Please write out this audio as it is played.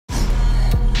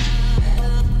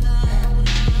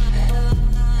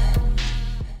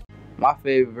My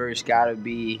favorite verse gotta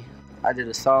be, I did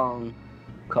a song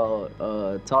called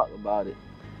Talk About It.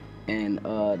 And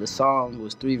the song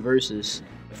was 3 verses.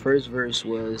 The first verse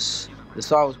was, the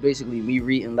song was basically me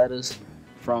reading letters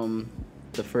from,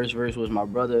 the first verse was my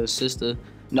brother and sister.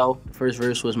 No, the first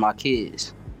verse was my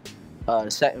kids.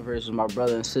 The second verse was my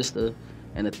brother and sister.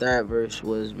 And the third verse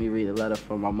was me reading a letter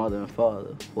from my mother and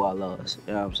father, who I lost.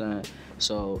 You know what I'm saying?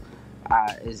 So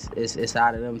it's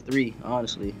out of them 3,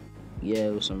 honestly. Yeah,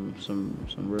 it was some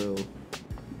real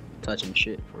touching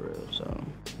shit for real. So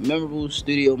memorable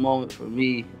studio moment for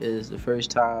me is the first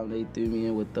time they threw me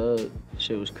in with Thug.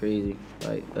 Shit was crazy.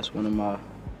 Like, that's one of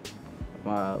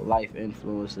my life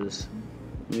influences,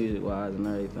 music wise and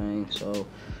everything. So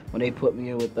when they put me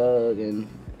in with Thug and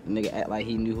the nigga act like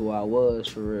he knew who I was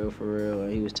for real,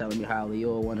 and he was telling me how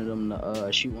Leo wanted him to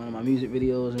shoot one of my music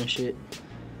videos and shit.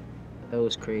 That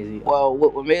was crazy. Well,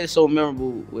 what made it so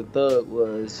memorable with Thug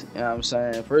was, you know what I'm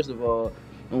saying, first of all,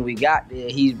 when we got there,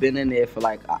 he's been in there for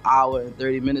like an hour and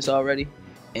 30 minutes already.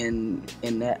 And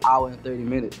in that hour and 30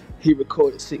 minutes, he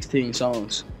recorded 16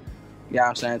 songs. You know what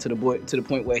I'm saying? To the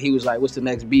point where he was like, what's the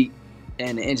next beat?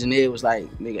 And the engineer was like,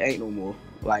 nigga, ain't no more.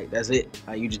 Like, that's it.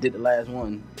 Like, you just did the last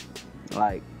one.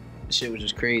 Like, shit was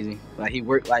just crazy. Like, he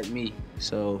worked like me.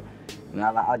 So, you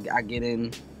know, I get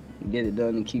in, get it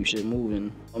done, and keep shit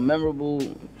moving. A memorable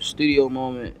studio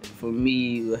moment for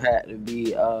me had to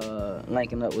be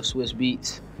linking up with Swizz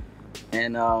Beatz,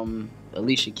 and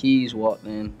Alicia Keys walked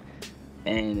in,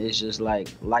 and it's just like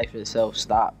life itself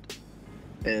stopped,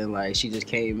 and like she just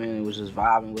came in and was just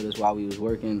vibing with us while we was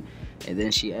working, and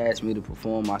then she asked me to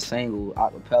perform my single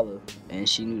a cappella, and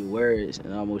she knew the words,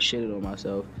 and I almost shitted on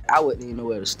myself. I wouldn't even know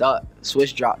where to start.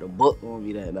 Swizz dropped a book on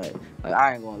me that night. Like,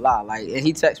 I ain't gonna lie. Like, and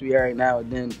he texts me every now and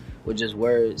then with just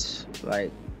words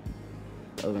like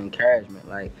of encouragement.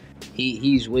 Like,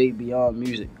 he's way beyond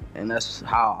music, and that's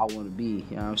how I want to be.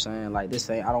 You know what I'm saying? Like, this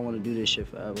ain't, I don't want to do this shit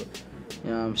forever.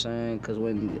 You know what I'm saying? Because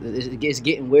when it gets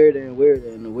getting weirder and weirder,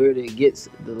 and the weirder it gets,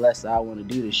 the less I want to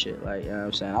do this shit. Like, you know what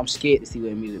I'm saying? I'm scared to see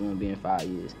where music gonna be in 5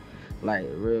 years. Like,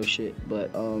 real shit.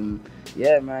 But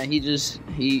yeah, man, he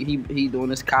doing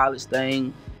this college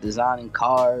thing, designing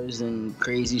cars and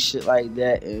crazy shit like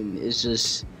that, and it's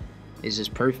just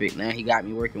perfect, man. He got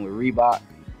me working with Reebok,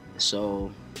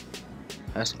 so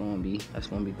that's gonna be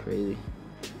crazy.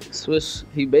 Swizz,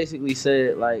 he basically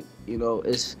said, like, you know,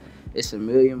 it's a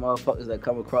million motherfuckers that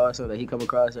come across him, that he come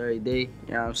across every day,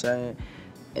 you know what I'm saying?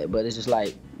 But it's just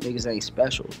like, niggas ain't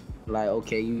special. Like,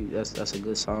 okay, that's a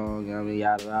good song, you know what I mean,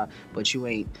 yada yada, but you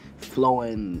ain't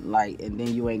flowing, like, and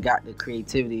then you ain't got the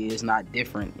creativity, it's not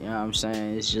different, you know what I'm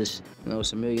saying? It's just, you know,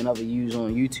 it's a million other views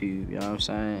on YouTube, you know what I'm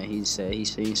saying? He said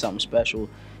he's seen something special,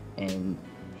 and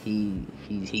he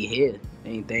here,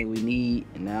 anything we need,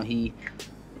 and now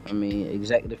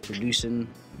executive producing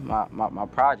my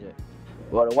project.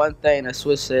 Well, the one thing that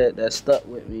Swizz said that stuck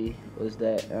with me was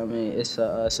that, I mean, it's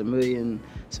a million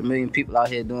people out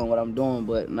here doing what I'm doing,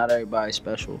 but not everybody's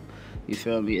special. You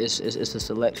feel me? It's a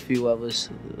select few of us.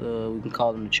 We can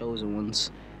call them the chosen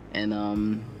ones.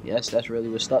 And yes, that's really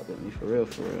what stuck with me, for real.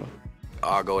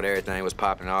 Our goal, everything was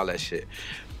popping, all that shit.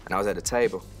 And I was at the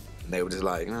table. And they were just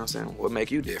like, you know what I'm saying? What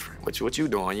make you different? What you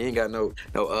doing? You ain't got no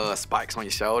spikes on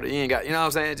your shoulder. You ain't got, you know what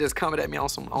I'm saying? Just coming at me on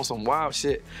some wild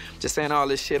shit. Just saying all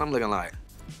this shit. I'm looking like,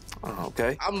 oh,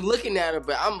 okay. I'm looking at her,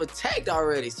 but I'm attacked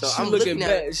already. So She I'm looking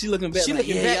at her. She looking back. She like,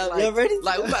 looking back like, ready?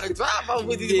 Like, we about to drive off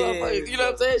with these motherfuckers. You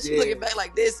know what I'm saying? She looking back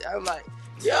like this. I'm like,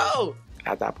 yo.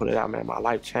 After I put it out, man, my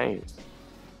life changed.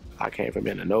 I came from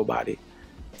being a nobody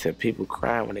to people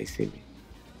crying when they see me,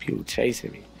 people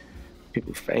chasing me,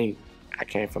 people faint. I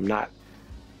came from not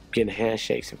getting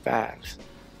handshakes and fives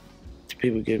to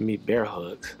people giving me bear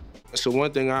hugs. So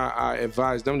one thing I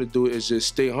advise them to do is just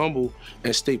stay humble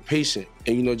and stay patient.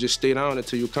 And, you know, just stay down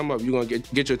until you come up. You're going to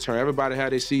get your turn. Everybody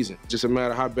had their season. Just a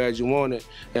matter how bad you want it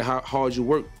and how hard you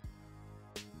work.